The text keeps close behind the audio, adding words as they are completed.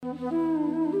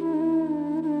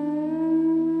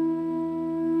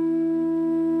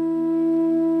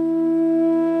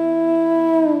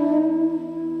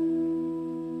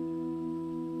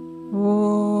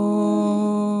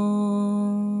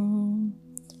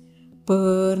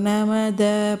पूर्णमद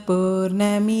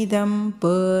पूर्णमिदं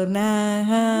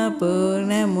पूर्णः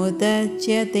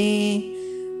पूर्णमुदच्यते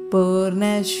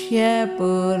पूर्णस्य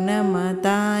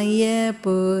पूर्णमदाय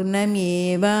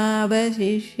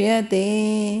पूर्णमेवावशिष्यते।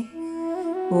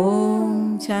 ॐ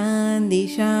शान्ति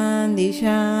शान्ति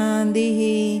शान्तिः।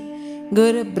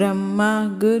 गुरुब्रह्मा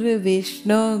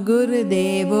गुरुविष्णु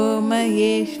गुरुदेवो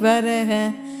महेश्वरः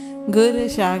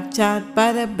गुरुसाक्षात्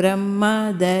परब्रह्म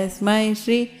तस्मै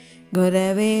श्री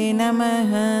गुरवे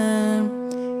नमः।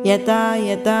 यथा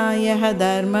यथा यः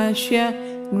धर्मस्य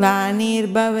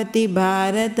ग्लानिर्भवति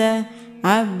भारत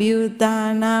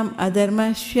अभ्युत्थानम्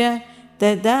अधर्मस्य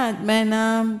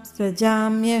तदात्मनां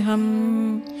सृजाम्यहम्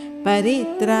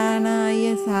परित्राणाय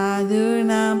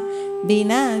साधूनां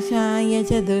विनाशाय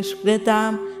च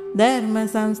दुष्कृतां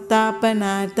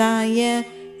धर्मसंस्थापनार्थाय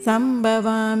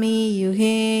संभवामि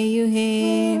युगे युगे।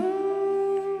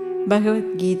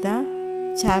 Bhagavad Gita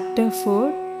Chapter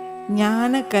 4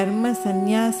 Jnana Karma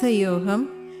Sannyasa Yogam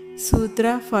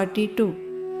Sutra 42.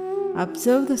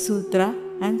 Observe the sutra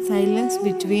and silence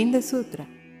between the sutra.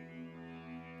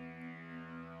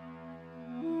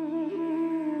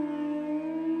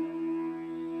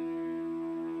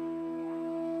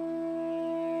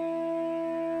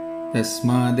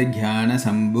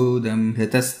 तस्माद्ज्ञानसम्भूतं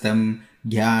हृतस्थं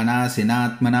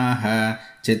ज्ञानासिनात्मनः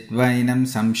चित्वैनं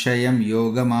संशयं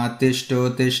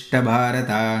योगमातिष्ठोत्तिष्ठ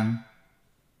भारत।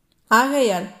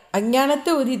 ஆகையால்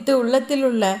அஞ்ஞானத்தை உதித்து உள்ளத்தில்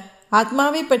உள்ள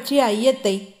ஆத்மாவை பற்றிய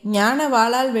ஐயத்தை ஞான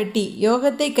வாளால் வெட்டி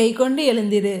யோகத்தை கைக்கொண்டு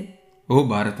எழுந்திரு. O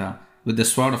Bharata, with the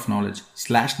sword of knowledge,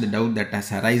 slash the doubt that has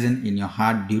arisen in your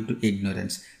heart due to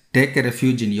ignorance. Take a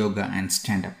refuge in yoga and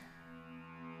stand up.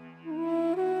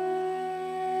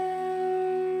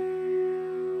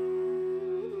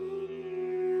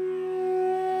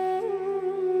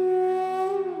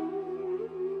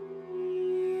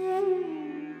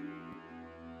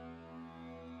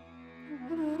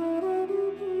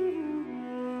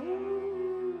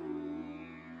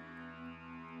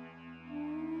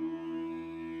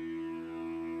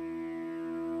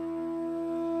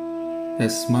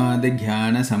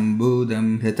 तस्माद्ज्ञानसम्भूतं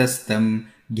हृतस्थं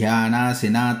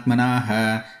ज्ञानासिनात्मनः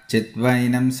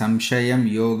चित्वैनं संशयं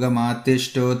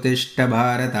योगमातिष्ठोत्तिष्ठ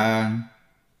भारत।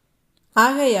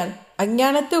 ஆகையால்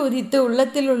அஞ்ஞானத்தை உதித்து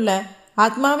உள்ளத்தில் உள்ள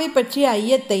ஆத்மாவை பற்றிய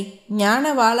ஐயத்தை ஞான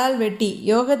வாளால் வெட்டி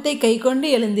யோகத்தை கைக்கொண்டு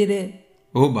எழுந்திரு.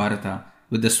 O Bharata,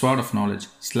 with the sword of knowledge,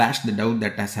 slash the doubt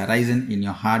that has arisen in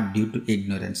your heart due to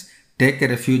ignorance. Take a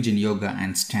refuge in yoga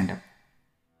and stand up.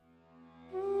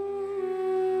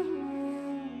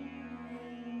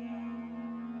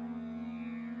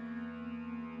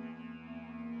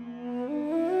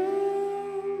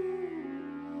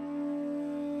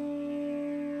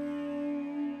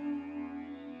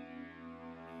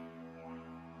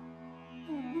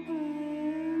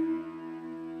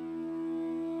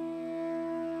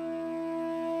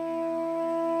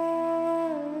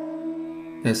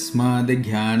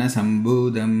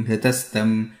 तस्माद्ज्ञानसम्भूतं हृतस्थं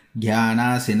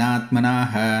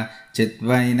ज्ञानासिनात्मनः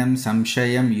चित्वैनं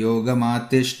संशयं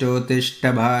योगमातिष्ठोत्तिष्ठ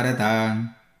भारत।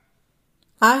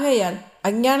 ஆகையால்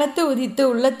அஞ்ஞானத்தை உதித்து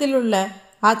உள்ளத்தில் உள்ள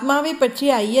ஆத்மாவை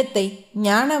பற்றிய ஐயத்தை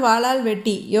ஞான வாளால்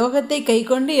வெட்டி யோகத்தை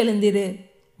கைக்கொண்டு எழுந்திரு.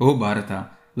 O Bharata,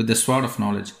 with the sword of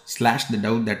knowledge, slash the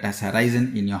doubt that has arisen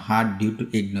in your heart due to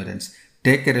ignorance.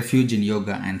 Take a refuge in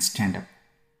yoga and stand up.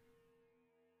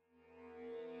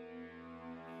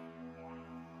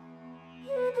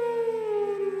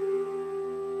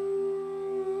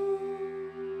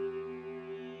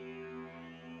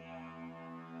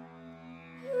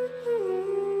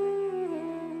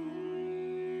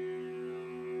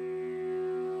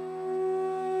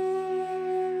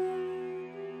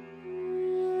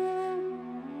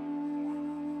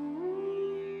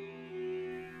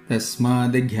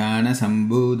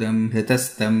 तस्माद्ज्ञानसम्भूतं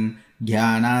हृतस्थं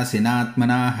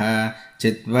ज्ञानासिनात्मनः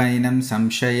चित्वैनं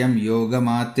संशयं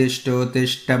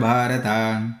योगमातिष्ठोत्तिष्ठ भारत।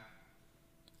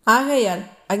 ஆகையால்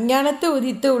அஞ்ஞானத்தை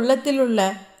உதித்து உள்ளத்தில் உள்ள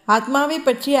ஆத்மாவை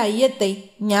பற்றிய ஐயத்தை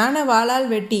ஞான வாளால்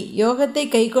வெட்டி யோகத்தை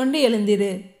கைக்கொண்டு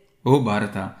எழுந்திரு. O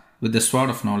Bharata, with the sword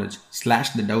of knowledge,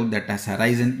 slash the doubt that has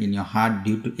arisen in your heart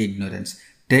due to ignorance.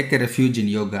 Take a refuge in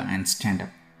yoga and stand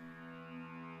up.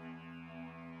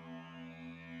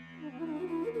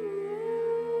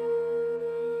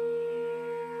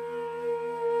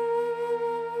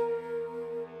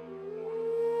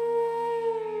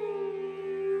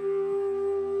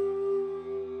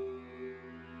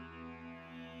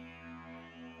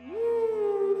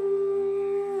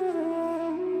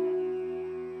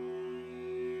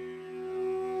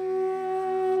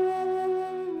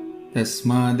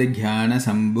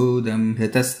 तस्माद्ज्ञानसम्भूतं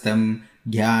हृतस्थं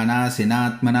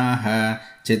ज्ञानासिनात्मनाः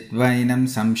चित्वैनं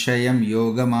संशयं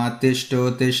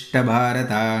योगमातिष्ठोत्तिष्ठ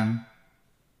भारत.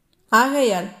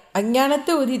 ஆகையால்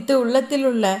அஞ்ஞானத்து உதித்து உள்ளத்தில்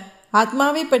உள்ள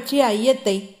ஆத்மாவை பற்றிய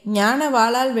ஐயத்தை ஞான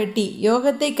வாளால் வெட்டி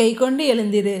யோகத்தை கைக்கொண்டு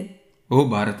எழுந்திரு. O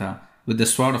Bharata, with the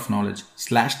sword of knowledge,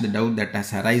 slash the doubt that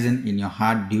has arisen in your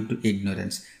heart due to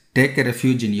ignorance. Take a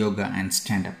refuge in yoga and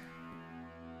stand up.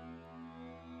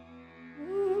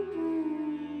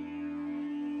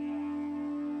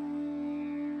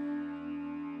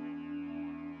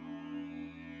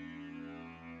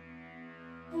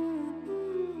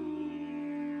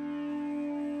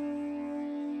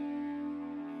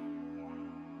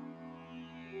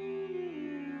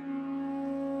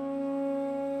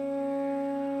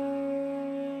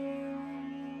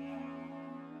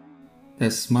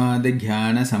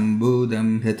 तस्माद्ज्ञानसम्भूतं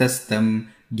हृतस्थं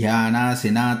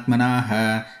ज्ञानासिनात्मनाः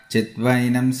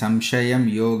चित्वैनं संशयं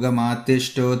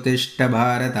योगमातिष्ठोत्तिष्ठ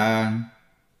भारत.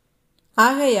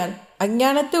 ஆகையால்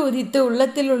அஞ்ஞானத்து உதித்து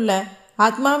உள்ளத்தில் உள்ள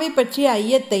ஆத்மாவை பற்றிய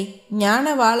ஐயத்தை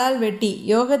ஞான வாளால் வெட்டி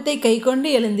யோகத்தை கைக்கொண்டு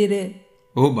எழுந்திரு.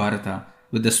 O Bharata,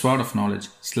 with the sword of knowledge,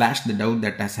 slash the doubt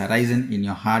that has arisen in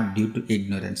your heart due to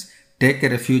ignorance. Take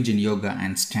a refuge in yoga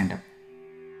and stand up.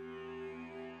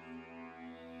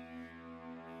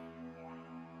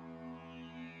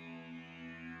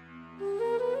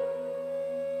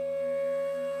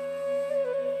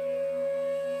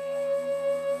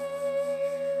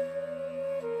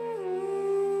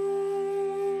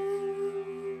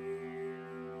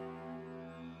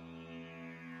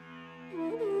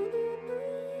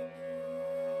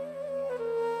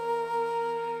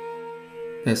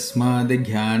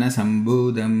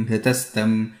 तस्माद्ज्ञानसम्भूतं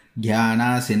हृतस्थं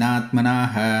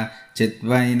ज्ञानासिनात्मनाः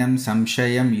चित्वैनं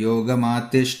संशयं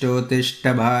योगमातिष्ठोत्तिष्ठ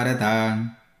भारत.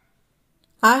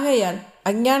 ஆகையால்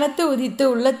அஞ்ஞானத்து உதித்து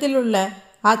உள்ளத்தில் உள்ள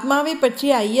ஆத்மாவை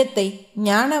பற்றிய ஐயத்தை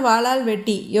ஞான வாளால்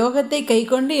வெட்டி யோகத்தை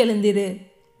கைக்கொண்டு எழுந்திரு.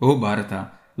 O Bharata,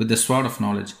 with the sword of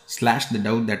knowledge, slash the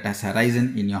doubt that has arisen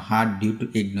in your heart due to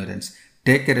ignorance.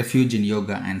 Take a refuge in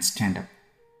yoga and stand up.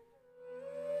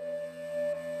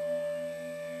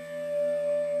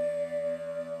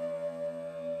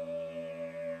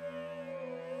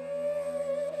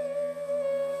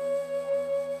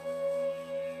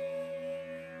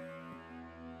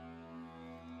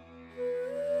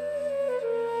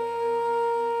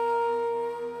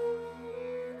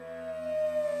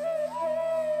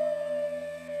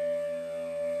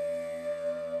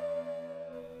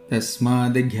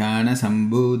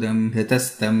 तस्माद्ज्ञानसम्भूतं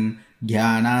हृतस्थं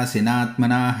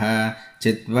ज्ञानासिनात्मनाः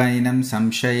चित्वैनं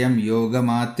संशयं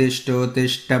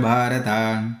योगमातिष्ठोत्तिष्ठ भारत.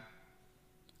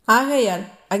 ஆகையால்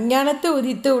அஞ்ஞானத்து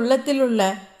உதித்து உள்ளத்தில் உள்ள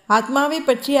ஆத்மாவை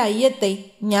பற்றிய ஐயத்தை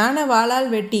ஞான வாளால்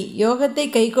வெட்டி யோகத்தை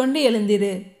கைக்கொண்டு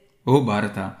எழுந்திரு. O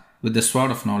Bharata, with the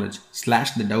sword of knowledge,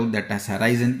 slash the doubt that has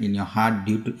arisen in your heart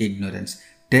due to ignorance.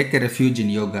 Take a refuge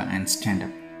in yoga and stand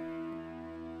up.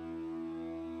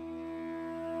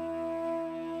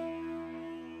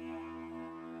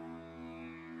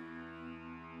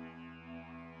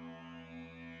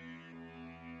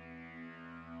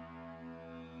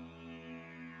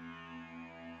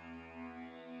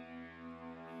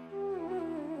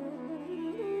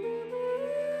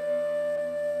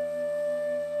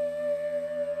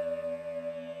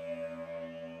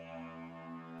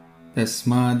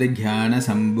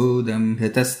 तस्माद्ज्ञानसम्भूतं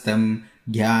हृतस्थं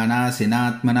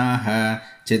ज्ञानासिनात्मनाः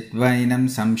चित्वैनं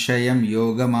संशयं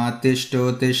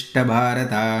योगमातिष्ठोत्तिष्ठ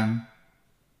भारत.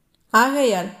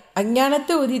 ஆகையால்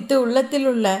அஞ்ஞானத்து உதித்து உள்ளத்தில்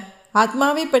உள்ள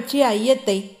ஆத்மாவை பற்றிய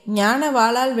ஐயத்தை ஞான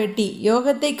வாளால் வெட்டி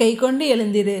யோகத்தை கைக்கொண்டு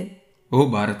எழுந்திரு. O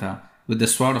Bharata, with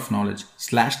the sword of knowledge,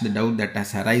 slash the doubt that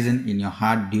has arisen in your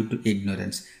heart due to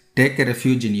ignorance. Take a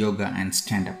refuge in yoga and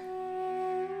stand up.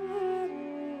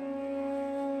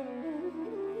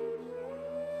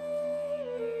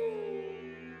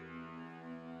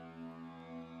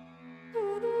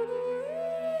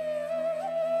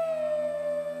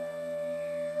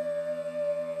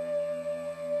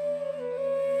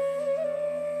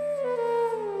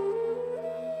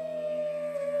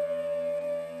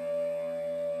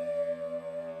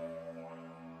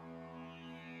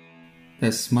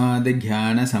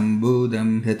 तस्माद्ज्ञानसम्भूतं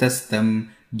हृतस्थं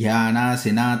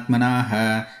ज्ञानासिनात्मनाः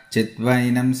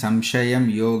चित्वैनं संशयं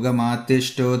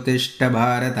योगमातिष्ठोत्तिष्ठ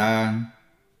भारत.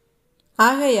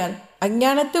 ஆகையால்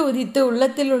அஞ்ஞானத்து உதித்து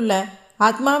உள்ளத்தில் உள்ள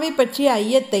ஆத்மாவை பற்றிய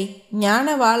ஐயத்தை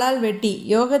ஞான வாளால் வெட்டி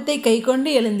யோகத்தை கைக்கொண்டு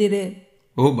எழுந்திரு.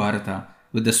 O Bharata,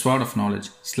 with the sword of knowledge,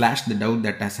 slash the doubt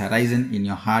that has arisen in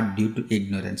your heart due to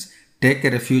ignorance. Take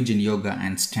a refuge in yoga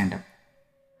and stand up.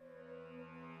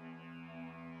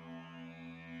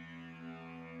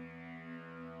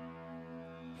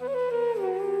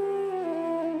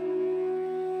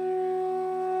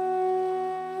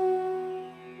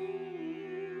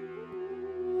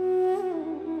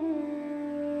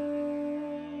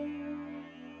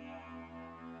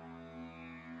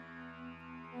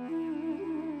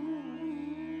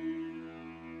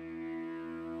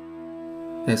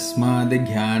 तस्माद्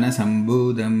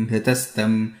ज्ञानसम्भूतं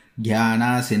हृतस्थं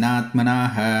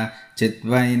ज्ञानासिनात्मनः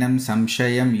चित्वैनं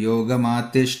संशयं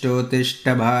योगमातिष्ठोतिष्ठ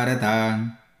भारत.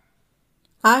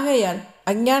 ஆகையால்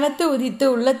அஞ்ஞானத்து உதித்து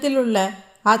உள்ளத்தில் உள்ள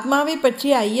ஆத்மாவை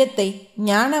பற்றிய ஐயத்தை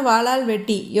ஞான வாளால்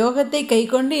வெட்டி யோகத்தை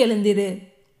கைக்கொண்டு எழுந்திரு.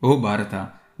 O Bharata,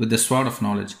 with the sword of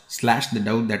knowledge, slash the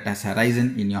doubt that has arisen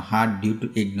in your heart due to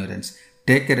ignorance.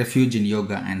 Take a refuge in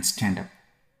yoga and stand up.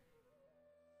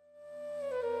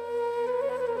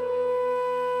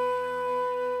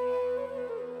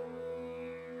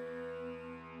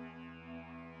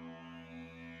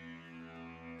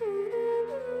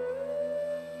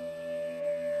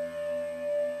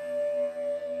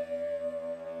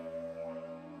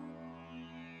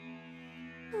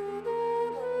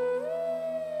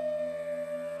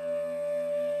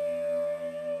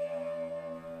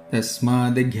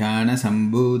 तस्माद्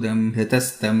ज्ञानसम्भूतं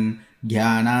हृतस्थं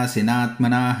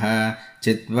ज्ञानासिनात्मनः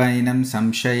चित्वैनं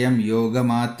संशयं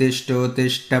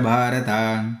योगमातिष्ठोतिष्ठ भारत.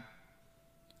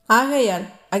 ஆகையால்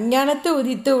அஞ்ஞானத்து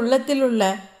உதித்து உள்ளத்தில் உள்ள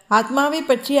ஆத்மாவை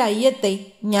பற்றிய ஐயத்தை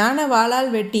ஞான வாளால்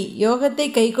வெட்டி யோகத்தை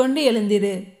கைக்கொண்டு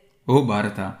எழுந்திரு. O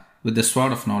Bharata, with the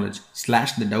sword of knowledge,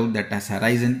 slash the doubt that has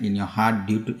arisen in your heart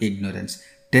due to ignorance.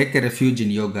 Take a refuge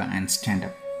in yoga and stand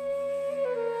up.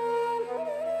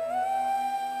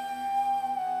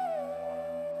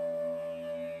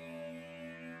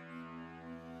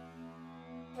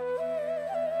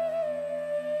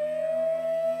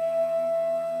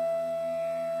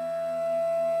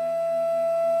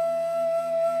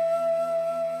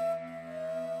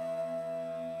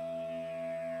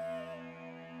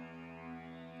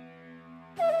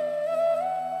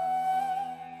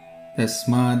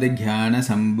 तस्माद्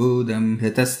ज्ञानसम्भूतं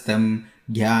हृतस्थं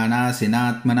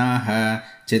ज्ञानासिनात्मनः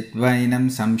चित्वैनं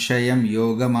संशयं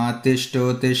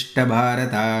योगमातिष्ठोतिष्ठ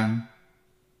भारत.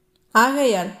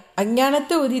 ஆகையால்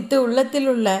அஞ்ஞானத்து உதித்து உள்ளத்தில்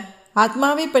உள்ள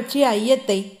ஆத்மாவை பற்றிய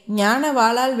ஐயத்தை ஞான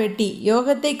வாளால் வெட்டி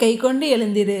யோகத்தை கைக்கொண்டு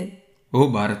எழுந்திரு. O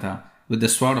Bharata, with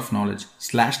the sword of knowledge,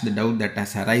 slash the doubt that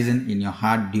has arisen in your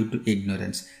heart due to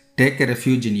ignorance. Take a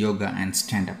refuge in yoga and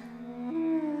stand up.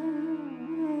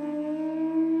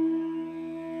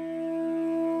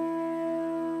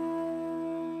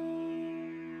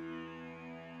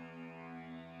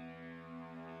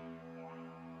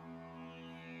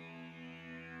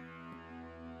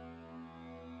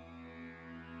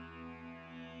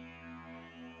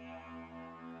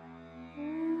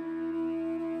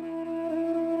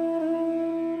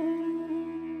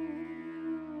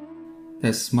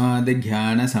 तस्माद्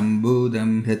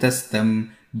ज्ञानसम्भूतं हृतस्थं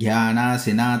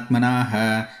ज्ञानासिनात्मनः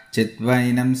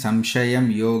चित्वैनं संशयं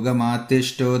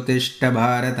योगमातिष्ठोतिष्ठ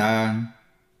भारत.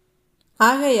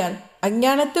 ஆகையால்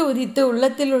அஞ்ஞானத்து உதித்து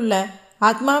உள்ளத்தில் உள்ள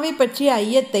ஆத்மாவை பற்றிய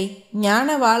ஐயத்தை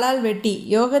ஞான வாளால் வெட்டி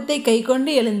யோகத்தை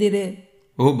கைக்கொண்டு எழுந்திரு.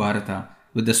 O Bharata,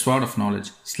 with the sword of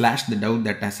knowledge, slash the doubt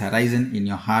that has arisen in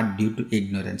your heart due to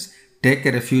ignorance. Take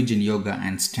a refuge in yoga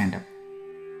and stand up.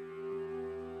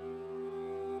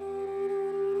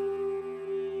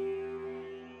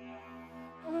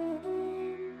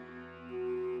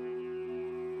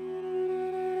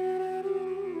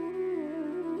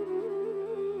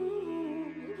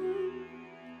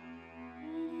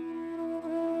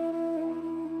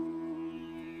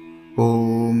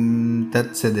 ॐ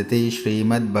तत्सदिति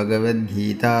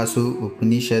श्रीमद्भगवद्गीतासु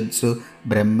उपनिषत्सु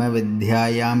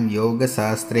ब्रह्मविद्यायां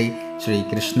योगशास्त्रे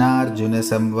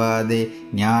श्रीकृष्णार्जुनसंवादे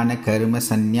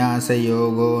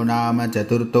ज्ञानकर्मसन्न्यासयोगो नाम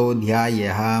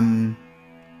चतुर्थोऽध्यायः.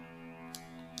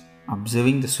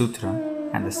 Observing the sutra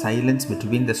and the silence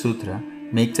between the sutra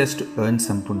makes us to earn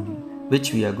some punya, which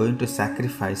we are going to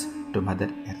sacrifice to Mother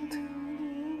Earth.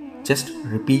 Just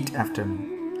repeat after me.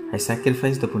 I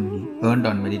sacrifice the punya earned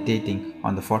on meditating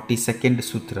on the 42nd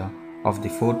sutra of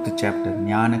the 4th chapter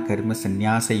Jnana Karma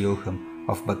Sannyasa Yogam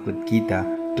of Bhagavad Gita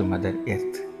to Mother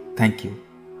Earth. Thank you.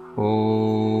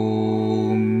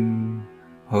 Om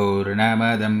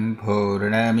Purnamadam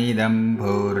Purnamidam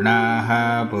Purnaha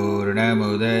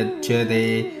Purnamudachyate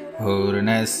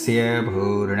Purnasya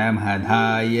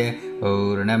Purnamadhaya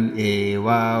Purnam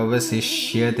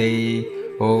Evavasishyate.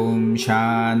 Om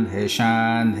Shanti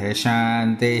Shanti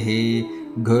Shanti.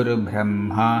 Guru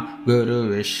Brahma Guru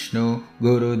Vishnu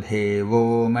Guru Devo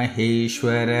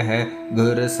Maheshwarah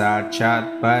Guru Sakshat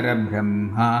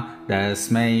Parabrahma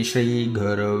Tasmai Shri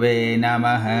Guruve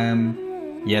Namaha.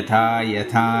 Yatha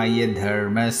Yatha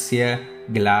Dharmasya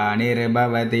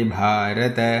Glanirbhavati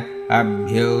Bharata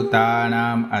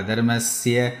Abhyutanam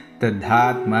Adharmasya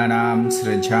Tadhatmanam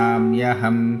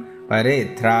Srijamyaham.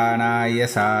 Paritranaya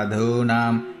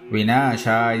sadhunam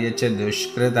vinashaya cha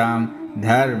dushkritam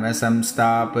dharma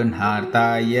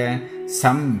samstapanhartaya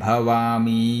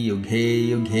sambhavami yughe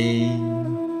yughe.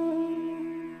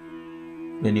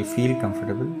 When you feel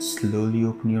comfortable, slowly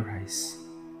open your eyes.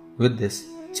 With this,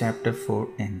 chapter 4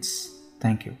 ends.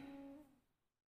 Thank you.